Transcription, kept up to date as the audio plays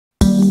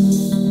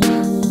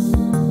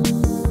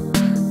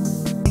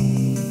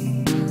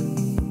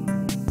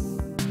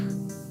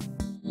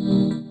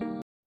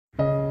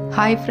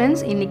Hi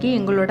friends, இன்னைக்கு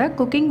எங்களோட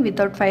cooking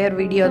without fire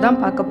video தான்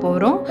பார்க்க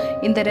போறோம்.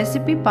 இந்த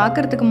ரெசிபி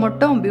பார்க்கிறதுக்கு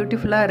மட்டும்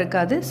பியூட்டிஃபுல்லா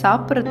இருக்காது,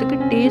 சாப்பிட்றதுக்கு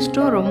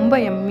டேஸ்டும் ரொம்ப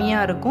எம்மியா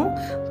இருக்கும்.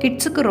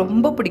 கிட்ஸ்க்கு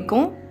ரொம்ப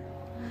பிடிக்கும்.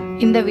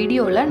 இந்த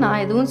வீடியோல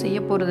நான் எதுவும்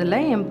செய்ய போறது இல்ல,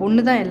 என்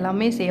பொண்ணு தான்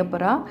எல்லாமே செய்ய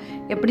போறா.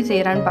 எப்படி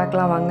செய்யறான்னு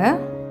பார்க்கலாம் வாங்க.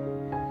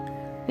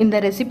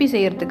 இந்த ரெசிபி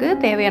செய்யிறதுக்கு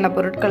தேவையான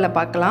பொருட்களை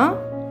பார்க்கலாம்.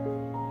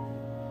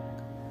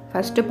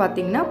 ஃபர்ஸ்ட்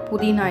பாத்தீங்கன்னா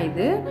புதினா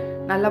இது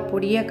நல்லா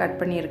பொடியாக கட்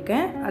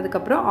பண்ணியிருக்கேன்.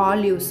 அதுக்கப்புறம்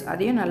ஆலிவ்ஸ்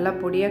அதையும் நல்லா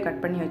பொடியாக கட்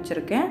பண்ணி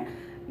வச்சுருக்கேன்.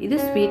 இது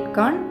ஸ்வீட்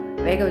கார்ன்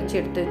வேக வச்சு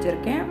எடுத்து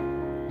வச்சுருக்கேன்.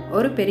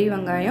 ஒரு பெரிய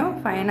வெங்காயம்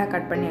ஃபைனாக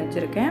கட் பண்ணி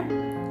வச்சுருக்கேன்.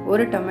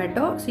 ஒரு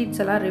டொமேட்டோ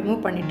சீட்ஸ் எல்லாம் ரிமூவ்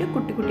பண்ணிவிட்டு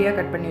குட்டி குட்டியாக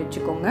கட் பண்ணி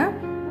வச்சுக்கோங்க.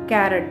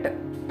 கேரட்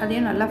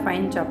அதையும் நல்லா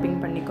ஃபைன் சாப்பிங்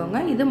பண்ணிக்கோங்க.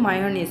 இது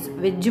மயோனீஸ்,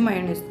 வெஜ்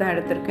மயோனீஸ் தான்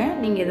எடுத்திருக்கேன்.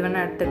 நீங்கள் எது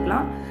வேணால்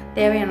எடுத்துக்கலாம்.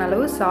 தேவையான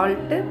அளவு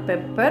சால்ட்டு,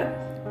 பெப்பர்,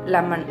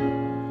 லெமன்.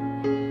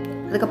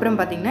 அதுக்கப்புறம்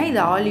பார்த்திங்கன்னா இது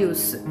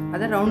ஆலிவ்ஸ்,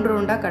 அதை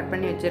ரவுண்டாக கட்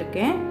பண்ணி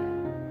வச்சுருக்கேன்.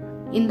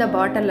 இந்த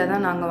பாட்டிலில்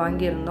தான் நாங்கள்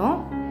வாங்கியிருந்தோம்.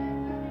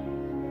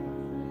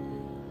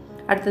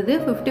 அடுத்தது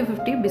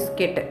 50-50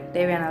 பிஸ்கெட்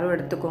தேவையான அளவு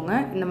எடுத்துக்கோங்க.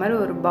 இந்த மாதிரி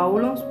ஒரு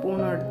பவுலும்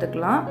ஸ்பூனும்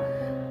எடுத்துக்கலாம்.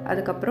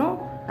 அதுக்கப்புறம்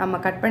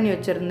நம்ம கட் பண்ணி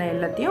வச்சுருந்த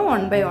எல்லாத்தையும்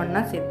 1 by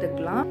 1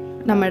 சேர்த்துக்கலாம்.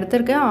 நம்ம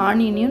எடுத்துருக்க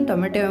ஆனியனையும்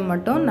டொமேட்டோவை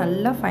மட்டும்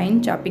நல்லா ஃபைன்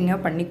சாப்பிங்காக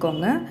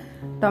பண்ணிக்கோங்க.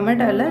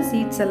 டொமேட்டோவில்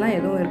சீட்ஸ் எல்லாம்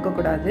எதுவும்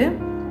இருக்கக்கூடாது.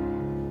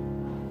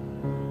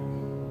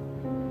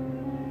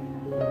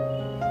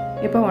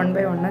 இப்போ 1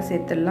 by 1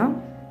 சேர்த்துடலாம்.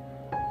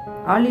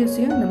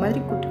 ஆலிவ்ஸையும் இந்த மாதிரி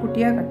குட்டி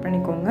குட்டியாக கட்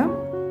பண்ணிக்கோங்க.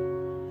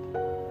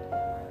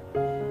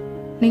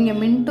 நீங்கள்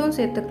மின்ட்டும்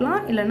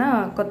சேர்த்துக்கலாம், இல்லைன்னா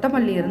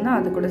கொத்தமல்லி இருந்தால்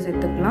அது கூட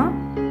சேர்த்துக்கலாம்.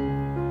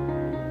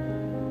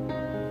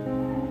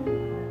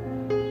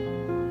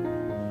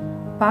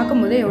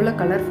 பார்க்கும்போதே எவ்வளோ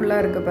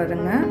கலர்ஃபுல்லாக இருக்குது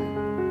பாருங்கள்.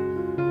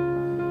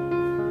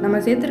 நம்ம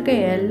சேர்த்துருக்க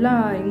எல்லா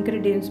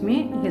இன்க்ரீடியன்ஸுமே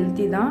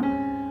ஹெல்த்தி தான்.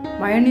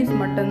 மயோனீஸ்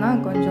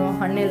மட்டும்தான் கொஞ்சம்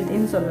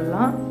அன்ஹெல்த்தின்னு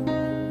சொல்லலாம்.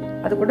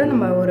 அது கூட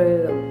நம்ம ஒரு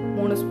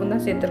 3 ஸ்பூன்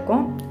தான்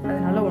சேர்த்துருக்கோம்,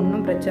 அதனால்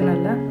ஒன்றும் பிரச்சனை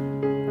இல்லை.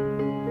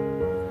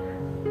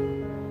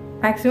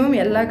 மேக்ஸிமம்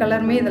எல்லா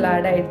கலருமே இதில்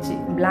ஆட் ஆகிடுச்சு.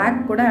 பிளாக்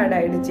கூட ஆட்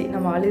ஆகிடுச்சு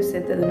நம்ம ஆலிவ்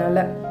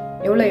சேர்த்ததுனால.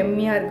 எவ்வளோ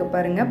எம்மியாக இருக்குது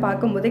பாருங்கள்,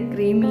 பார்க்கும்போதே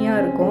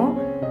க்ரீமியாக இருக்கும்.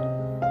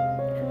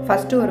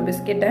 ஃபஸ்ட்டு ஒரு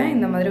பிஸ்கெட்டை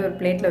இந்த மாதிரி ஒரு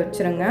பிளேட்டில்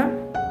வச்சுருங்க.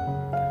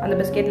 அந்த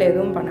பிஸ்கெட்டில்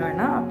எதுவும் பண்ண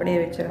வேணாம், அப்படியே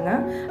வச்சுருங்க.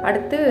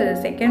 அடுத்து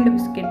செகண்ட்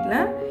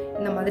பிஸ்கெட்டில்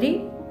இந்த மாதிரி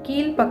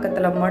கீழ்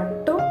பக்கத்தில்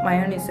மட்டும்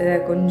மயோனீஸை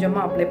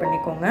கொஞ்சமாக அப்ளை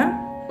பண்ணிக்கோங்க.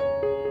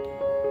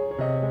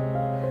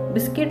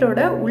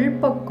 பிஸ்கெட்டோட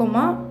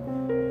உள்பக்கமாக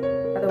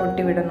அதை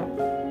ஒட்டி விடணும்.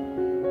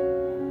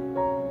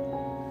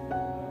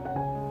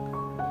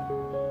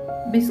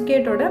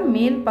 பிஸ்கெட்டோட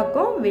மேல்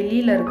பக்கம்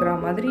வெளியில் இருக்கிற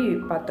மாதிரி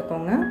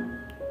பார்த்துக்கோங்க.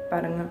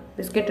 பாருங்கள்,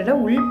 பிஸ்கெட்டோட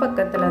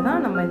உள்பக்கத்தில்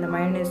தான் நம்ம இந்த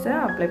மயோனீஸை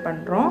அப்ளை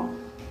பண்ணுறோம்.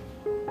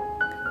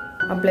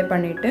 அப்ளை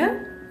பண்ணிவிட்டு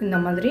இந்த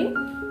மாதிரி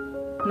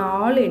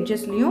 4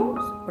 எட்ஜஸ்லேயும்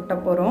ஒட்ட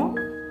போகிறோம்.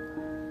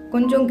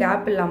 கொஞ்சம்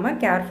கேப் இல்லாமல்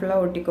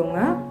கேர்ஃபுல்லாக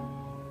ஒட்டிக்கோங்க.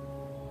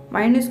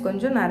 மயோனீஸ்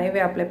கொஞ்சம்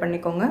நிறையவே அப்ளை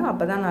பண்ணிக்கோங்க,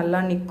 அப்போ தான்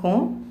நல்லா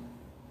நிற்கும்.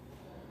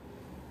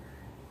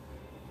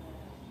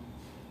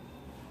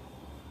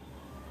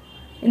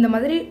 இந்த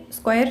மாதிரி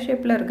ஸ்கொயர்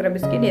ஷேப்பில் இருக்கிற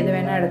பிஸ்கெட் எது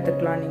வேணால்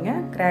எடுத்துக்கலாம்.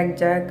 நீங்கள் கிராக்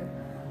ஜாக்,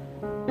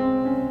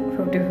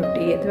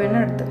 50-50 எது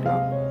வேணால்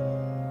எடுத்துக்கலாம்.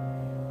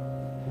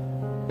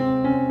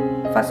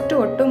 ஃபஸ்ட்டு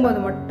ஒட்டும்போது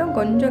மட்டும்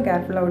கொஞ்சம்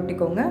கேர்ஃபுல்லாக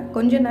ஒட்டிக்கோங்க.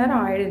 கொஞ்சம்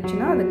நேரம்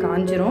ஆயிடுச்சுன்னா அது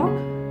காஞ்சிரும்,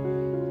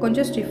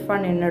 கொஞ்சம்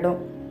ஸ்டிஃபாக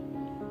நின்றுடும்.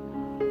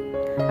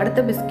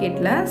 அடுத்த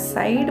பிஸ்கெட்டில்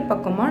சைடு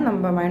பக்கமாக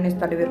நம்ம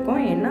மயோனீஸ்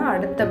தடவிருக்கோம். ஏன்னா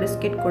அடுத்த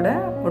பிஸ்கெட் கூட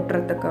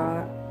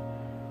ஒட்டுறதுக்காக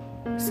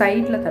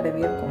சைடில்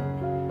தடவிருக்கோம்.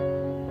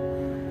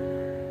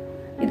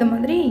 இது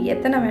மாதிரி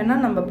எத்தனை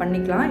வேணால் நம்ம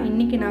பண்ணிக்கலாம்.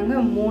 இன்றைக்கி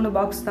நாங்கள் 3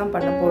 பாக்ஸ் தான்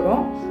பண்ண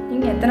போகிறோம்.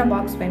 நீங்கள் எத்தனை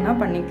பாக்ஸ் வேணால்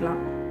பண்ணிக்கலாம்.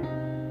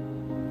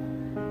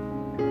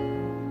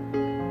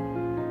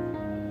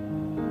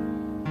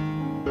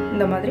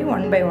 இந்த மாதிரி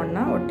 1 by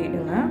 1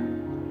 ஒட்டிடுங்க.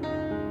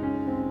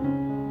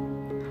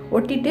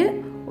 ஒட்டிட்டு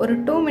ஒரு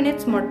 2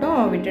 minutes மட்டும்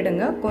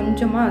விட்டுடுங்க,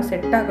 கொஞ்சமாக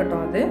செட்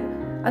ஆகட்டும் அது.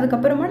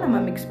 அதுக்கப்புறமா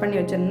நம்ம மிக்ஸ் பண்ணி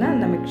வச்சுருந்தா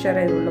அந்த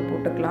மிக்சரை இது உள்ள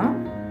போட்டுக்கலாம்.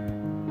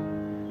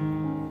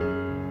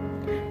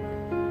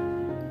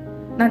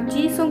 நான்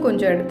சீஸும்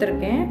கொஞ்சம்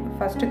எடுத்திருக்கேன்,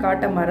 ஃபஸ்ட்டு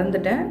காட்ட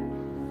மறந்துட்டேன்.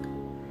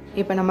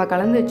 இப்போ நம்ம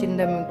கலந்து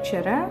வச்சிருந்த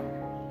மிக்சரை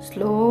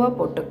ஸ்லோவாக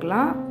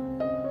போட்டுக்கலாம்.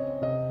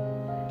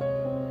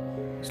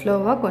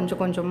 ஸ்லோவாக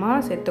கொஞ்சம்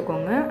கொஞ்சமாக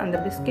சேர்த்துக்கோங்க. அந்த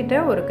பிஸ்கெட்டை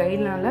ஒரு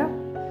கையினால்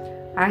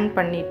ஹேங்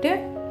பண்ணிவிட்டு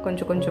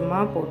கொஞ்சம்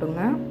கொஞ்சமாக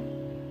போடுங்க.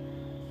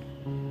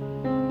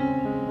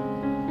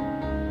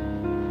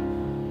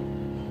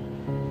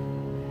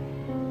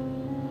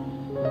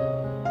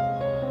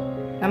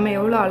 நம்ம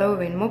எவ்வளோ அளவு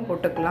வேணுமோ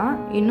போட்டுக்கலாம்.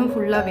 இன்னும்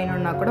ஃபுல்லாக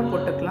வேணும்னா கூட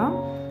போட்டுக்கலாம்.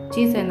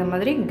 சீஸை இந்த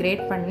மாதிரி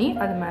கிரேட் பண்ணி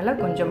அது மேலே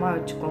கொஞ்சமாக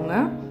வச்சுக்கோங்க.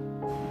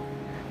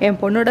 என்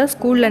பொண்ணோட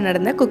ஸ்கூலில்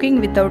நடந்த குக்கிங்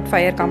வித்தவுட்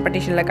ஃபயர்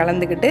காம்படிஷனில்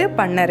கலந்துக்கிட்டு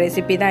பண்ண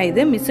ரெசிபி தான்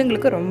இது.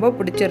 மிஸ்ஸுங்களுக்கு ரொம்ப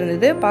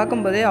பிடிச்சிருந்தது,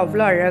 பார்க்கும்போதே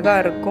அவ்வளோ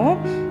அழகாக இருக்கும்.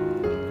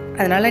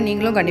 அதனால்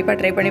நீங்களும் கண்டிப்பாக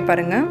ட்ரை பண்ணி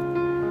பாருங்கள்.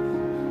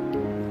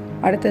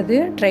 அடுத்தது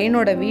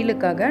ட்ரெயினோட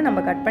வீலுக்காக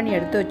நம்ம கட் பண்ணி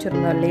எடுத்து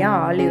வச்சுருந்தோம் இல்லையா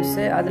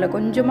ஆலிவ்ஸு, அதில்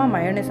கொஞ்சமாக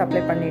மயோனீஸ்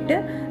அப்ளை பண்ணிவிட்டு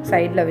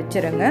சைடில்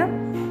வச்சுருங்க.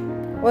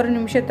 ஒரு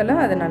நிமிஷத்தில்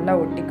அது நல்லா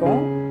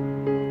ஒட்டிக்கும்.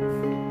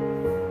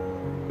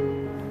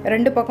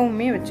 ரெண்டு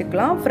பக்கமுமே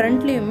வச்சுக்கலாம்.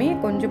 ஃப்ரண்ட்லேயுமே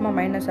கொஞ்சமாக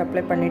மைனஸ்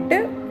அப்ளை பண்ணிவிட்டு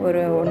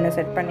ஒன்று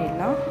செட்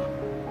பண்ணிடலாம்.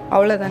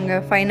 அவ்வளோதாங்க,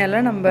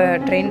 ஃபைனலாக நம்ம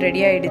ட்ரெயின்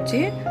ரெடி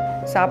ஆகிடுச்சு.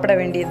 சாப்பிட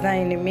வேண்டியது தான்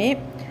இனிமேல்.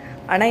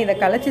 ஆனால் இதை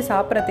கலைச்சி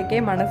சாப்பிட்றதுக்கே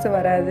மனசு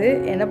வராது.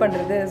 என்ன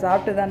பண்ணுறது,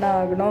 சாப்பிட்டு தானே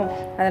ஆகணும்.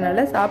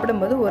 அதனால்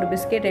சாப்பிடும்போது ஒரு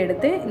பிஸ்கெட்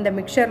எடுத்து இந்த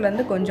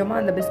மிக்சர்லேருந்து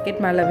கொஞ்சமாக அந்த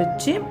பிஸ்கெட் மேலே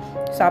வச்சு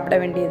சாப்பிட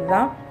வேண்டியது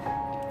தான்.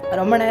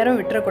 ரொம்ப நேரம்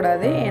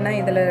விட்டுறக்கூடாது, ஏன்னா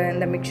இதில்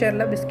இந்த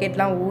மிக்சரில்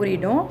பிஸ்கெட்லாம்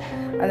ஊறிடும்.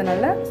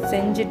 அதனால்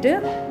செஞ்சுட்டு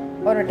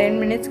ஒரு 10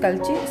 மினிட்ஸ்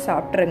கழித்து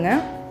சாப்பிட்ருங்க.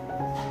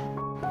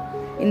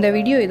 இந்த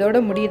வீடியோ இதோட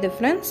முடியுது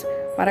ஃப்ரெண்ட்ஸ்.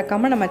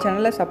 மறக்காமல் நம்ம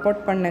சேனலை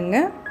சப்போர்ட்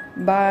பண்ணுங்கள்.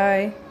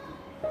 பாய்.